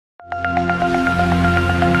So,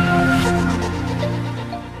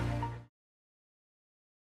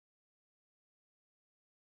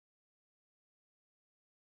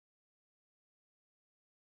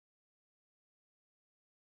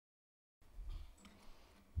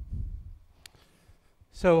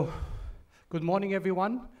 good morning,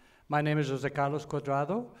 everyone. My name is José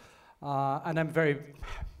Quadrado, and I'm very,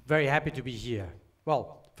 very happy to be here.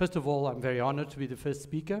 Well, first of all, I'm very honored to be the first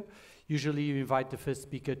speaker. Usually you invite the first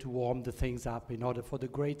speaker to warm the things up in order for the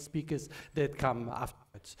great speakers that come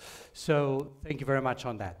afterwards. So, thank you very much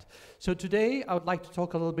on that. So today, I would like to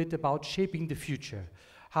talk a little bit about shaping the future,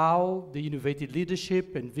 how the innovative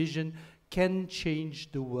leadership and vision can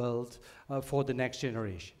change the world for the next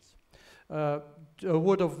generations. A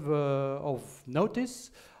word of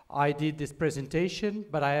notice, I did this presentation,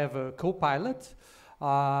 but I have a co-pilot.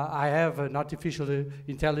 I have an artificial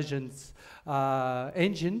intelligence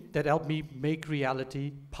engine that helped me make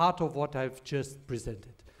reality part of what I've just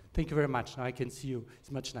presented. Thank you very much. Now I can see you. It's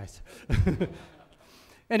much nicer.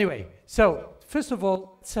 Anyway, so first of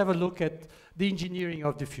all, let's have a look at the engineering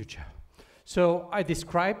of the future. So I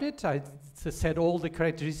described it. I said all the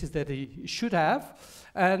characteristics that it should have.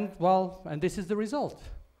 And well, and this is the result.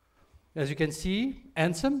 As you can see,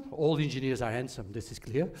 handsome. All engineers are handsome, this is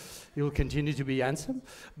clear. He will continue to be handsome.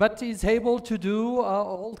 But he's able to do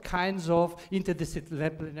all kinds of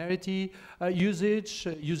interdisciplinarity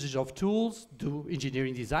usage of tools, do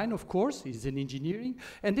engineering design, of course, he's in engineering.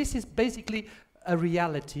 And this is basically a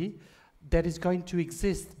reality that is going to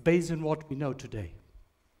exist based on what we know today.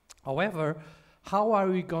 However, how are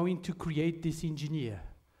we going to create this engineer?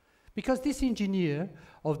 Because this engineer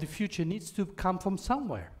of the future needs to come from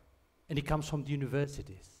somewhere, and it comes from the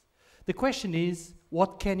universities. The question is,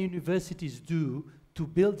 what can universities do to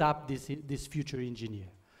build up this future engineer?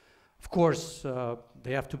 Of course,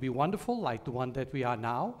 they have to be wonderful, like the one that we are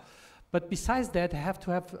now, but besides that, they have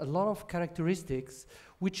to have a lot of characteristics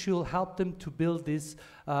which will help them to build these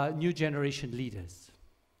new generation leaders.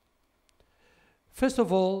 First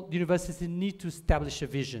of all, the universities need to establish a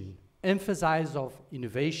vision, emphasize of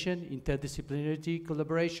innovation, interdisciplinarity,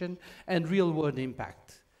 collaboration, and real-world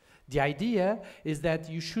impact. The idea is that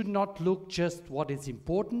you should not look just what is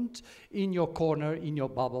important in your corner, in your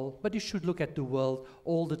bubble, but you should look at the world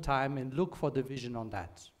all the time and look for the vision on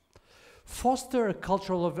that. Foster a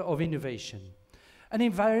culture of innovation, an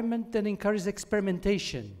environment that encourages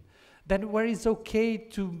experimentation, that where it's okay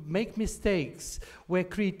to make mistakes, where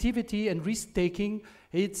creativity and risk-taking,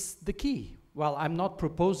 it's the key. Well, I'm not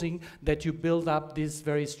proposing that you build up this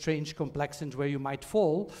very strange complexity where you might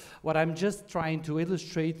fall. What I'm just trying to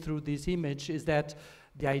illustrate through this image is that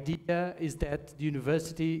the idea is that the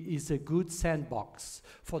university is a good sandbox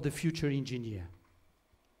for the future engineer.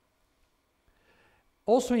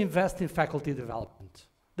 Also invest in faculty development.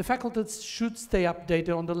 The faculties should stay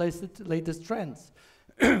updated on the latest trends.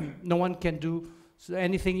 No one can do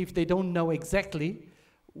anything if they don't know exactly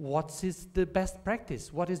what is the best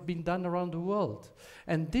practice, what has been done around the world.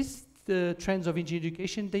 And these trends of engineering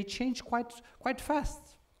education, they change quite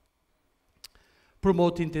fast.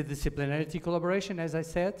 Promote interdisciplinarity collaboration, as I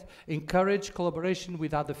said. Encourage collaboration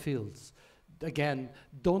with other fields. Again,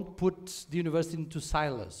 don't put the university into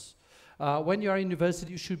silos. When you are in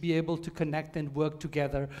university, you should be able to connect and work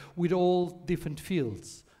together with all different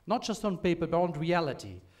fields. Not just on paper, but on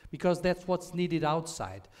reality. Because that's what's needed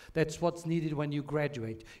outside. That's what's needed when you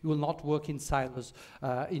graduate. You will not work in silos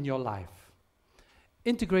in your life.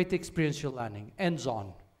 Integrate experiential learning,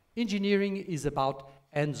 hands-on. Engineering is about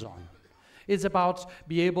hands-on. It's about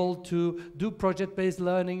being able to do project-based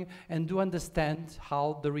learning and to understand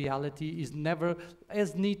how the reality is never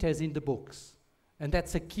as neat as in the books. And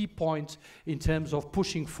that's a key point in terms of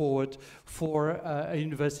pushing forward for a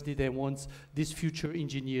university that wants these future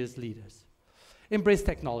engineers leaders. Embrace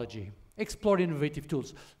technology. Explore innovative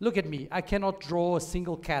tools. Look at me. I cannot draw a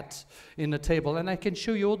single cat in a table, and I can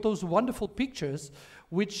show you all those wonderful pictures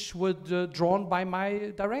which were drawn by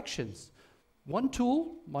my directions. One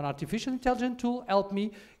tool, one artificial intelligence tool, helped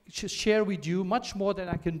me share with you much more than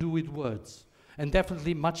I can do with words, and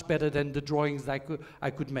definitely much better than the drawings I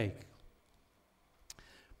could make.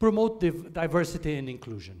 Promote diversity and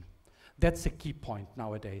inclusion. That's a key point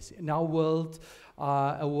nowadays. In our world,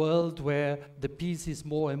 a world where the peace is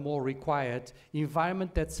more and more required,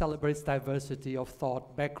 environment that celebrates diversity of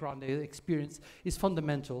thought, background, experience is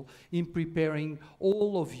fundamental in preparing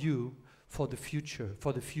all of you for the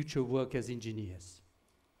future work as engineers.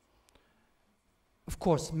 Of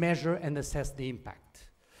course, measure and assess the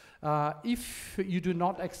impact. If you do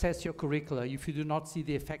not access your curricula, if you do not see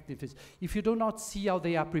the effectiveness, if you do not see how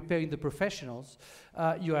they are preparing the professionals,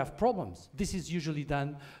 you have problems. This is usually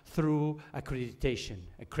done through accreditation.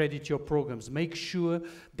 Accredit your programs. Make sure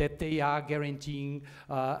that they are guaranteeing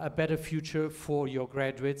a better future for your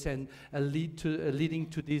graduates and leading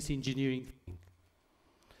to this engineering thing.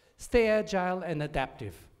 Stay agile and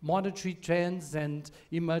adaptive. Monitor trends and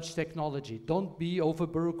emerge technology. Don't be over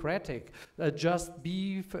bureaucratic. Just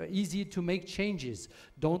be easy to make changes.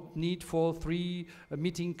 Don't need for 3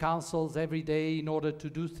 meeting councils every day in order to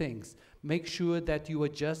do things. Make sure that you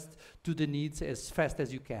adjust to the needs as fast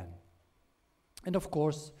as you can. And of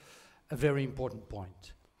course, a very important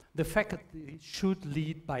point. The faculty should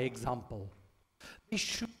lead by example. They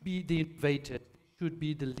should be the innovators. Should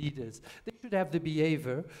be the leaders. They should have the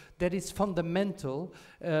behavior that is fundamental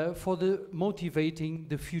for the motivating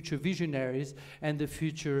the future visionaries and the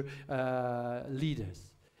future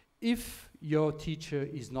leaders. If your teacher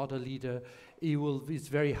is not a leader, it's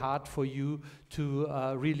very hard for you to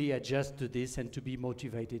really adjust to this and to be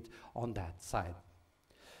motivated on that side.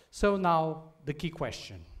 So now the key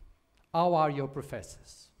question: how are your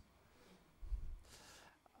professors?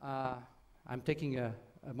 I'm taking a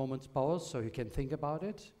moment's pause so you can think about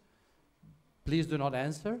it. Please do not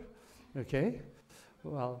answer, okay?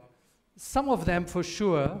 Well, some of them for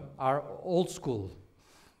sure are old school.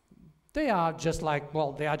 They are just like,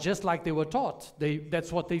 well, they are just like they were taught.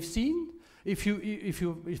 That's what they've seen.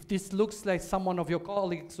 If this looks like someone of your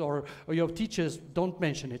colleagues or your teachers, don't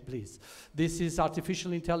mention it, please. This is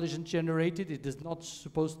artificial intelligence generated. It is not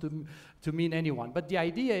supposed to mean anyone. But the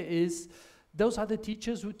idea is, those are the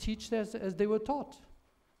teachers who teach as they were taught.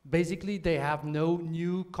 Basically, they have no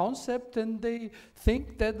new concept, and they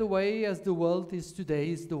think that the way as the world is today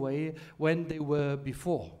is the way when they were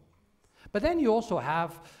before. But then you also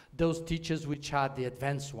have those teachers which are the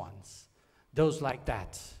advanced ones, those like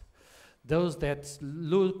that. Those that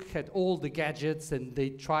look at all the gadgets and they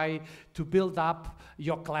try to build up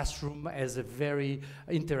your classroom as a very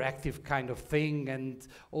interactive kind of thing and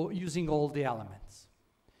using all the elements.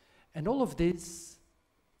 And all of this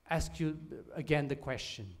ask you again the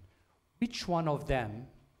question, which one of them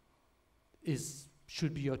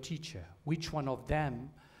should be your teacher? Which one of them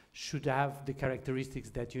should have the characteristics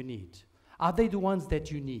that you need? Are they the ones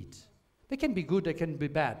that you need? They can be good, they can be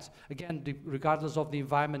bad. Again, regardless of the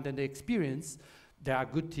environment and the experience, there are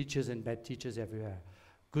good teachers and bad teachers everywhere.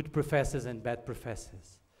 Good professors and bad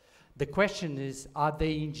professors. The question is, are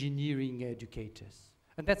they engineering educators?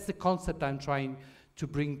 And that's the concept I'm trying to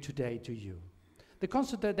bring today to you. The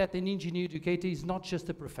concept that an engineer educator is not just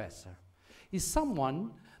a professor. Is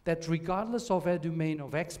someone that regardless of their domain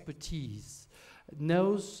of expertise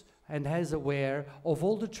knows and is aware of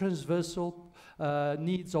all the transversal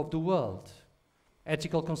needs of the world.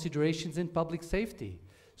 Ethical considerations in public safety,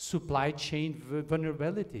 supply chain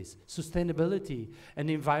vulnerabilities, sustainability and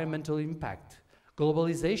environmental impact,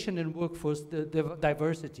 globalization and workforce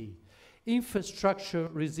diversity, infrastructure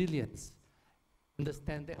resilience,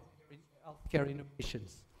 understand healthcare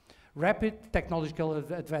innovations, rapid technological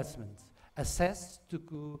advancements, access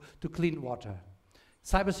to clean water,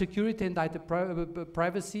 cybersecurity and data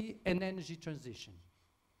privacy, and energy transition.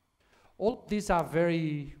 All these are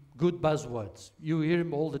very good buzzwords. You hear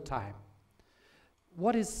them all the time.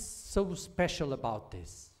 What is so special about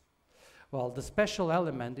this? Well, the special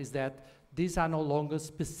element is that these are no longer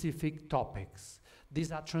specific topics.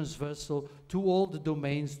 These are transversal to all the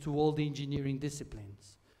domains, to all the engineering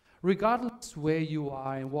disciplines. Regardless where you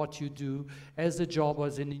are and what you do as a job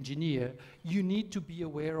as an engineer, you need to be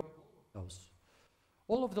aware of those.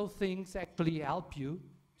 All of those things actually help you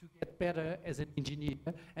to get better as an engineer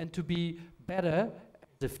and to be better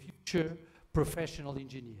as a future professional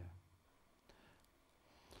engineer.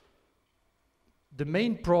 The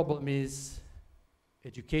main problem is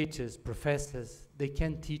educators, professors, they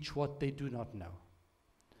can teach what they do not know.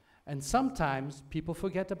 And sometimes people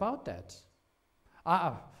forget about that.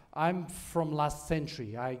 I'm from last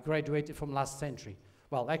century. I graduated from last century.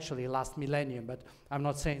 Well, actually last millennium, but I'm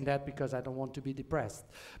not saying that because I don't want to be depressed.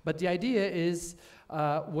 But the idea is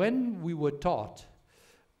when we were taught,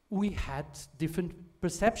 we had different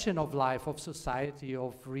perception of life, of society,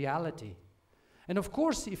 of reality. And of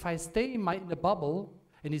course, if I stay in a bubble,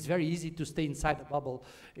 and it's very easy to stay inside a bubble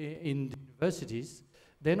in the universities,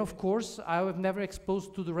 then of course I was never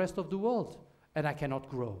exposed to the rest of the world, and I cannot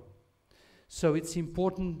grow. So it's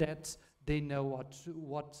important that they know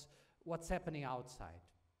what's happening outside.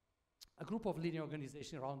 A group of leading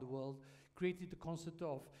organizations around the world created the concept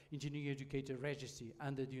of engineering educator registry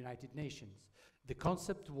under the United Nations. The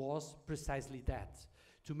concept was precisely that,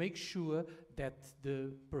 to make sure that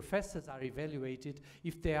the professors are evaluated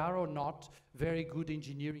if they are or not very good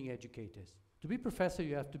engineering educators. To be a professor,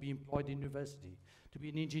 you have to be employed in university. To be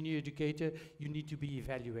an engineer educator, you need to be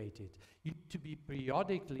evaluated. You need to be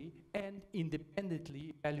periodically and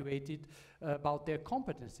independently evaluated about their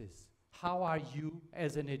competencies. How are you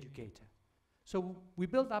as an educator? So we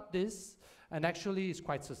built up this, and actually it's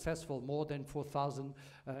quite successful, more than 4,000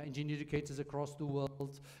 engineer educators across the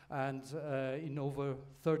world, and in over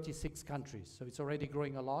 36 countries. So it's already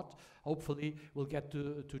growing a lot. Hopefully we'll get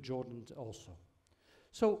to Jordan also.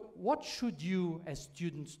 So what should you as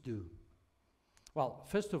students do? Well,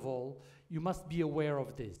 first of all, you must be aware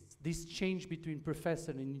of this change between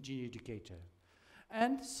professor and engineer educator.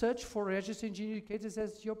 And search for registered engineer educators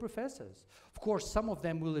as your professors. Of course, some of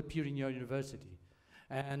them will appear in your university,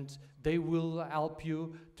 and they will help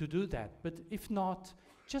you to do that. But if not,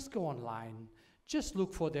 just go online, just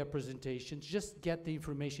look for their presentations, just get the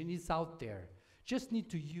information, it's out there. Just need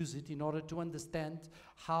to use it in order to understand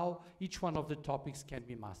how each one of the topics can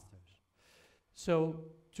be mastered. So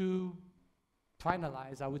to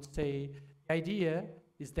finalize, I would say the idea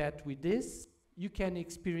is that with this, you can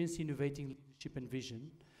experience innovating leadership and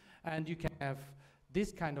vision, and you can have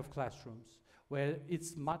this kind of classrooms where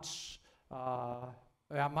it's much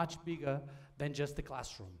bigger than just the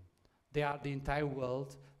classroom. They are the entire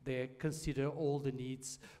world. They consider all the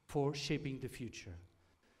needs for shaping the future.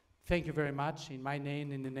 Thank you very much in my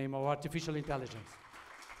name, in the name of artificial intelligence.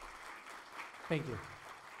 Thank you.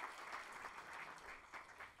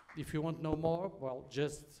 If you want to know more, well,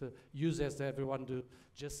 just use, as everyone do,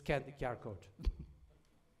 just scan the QR code.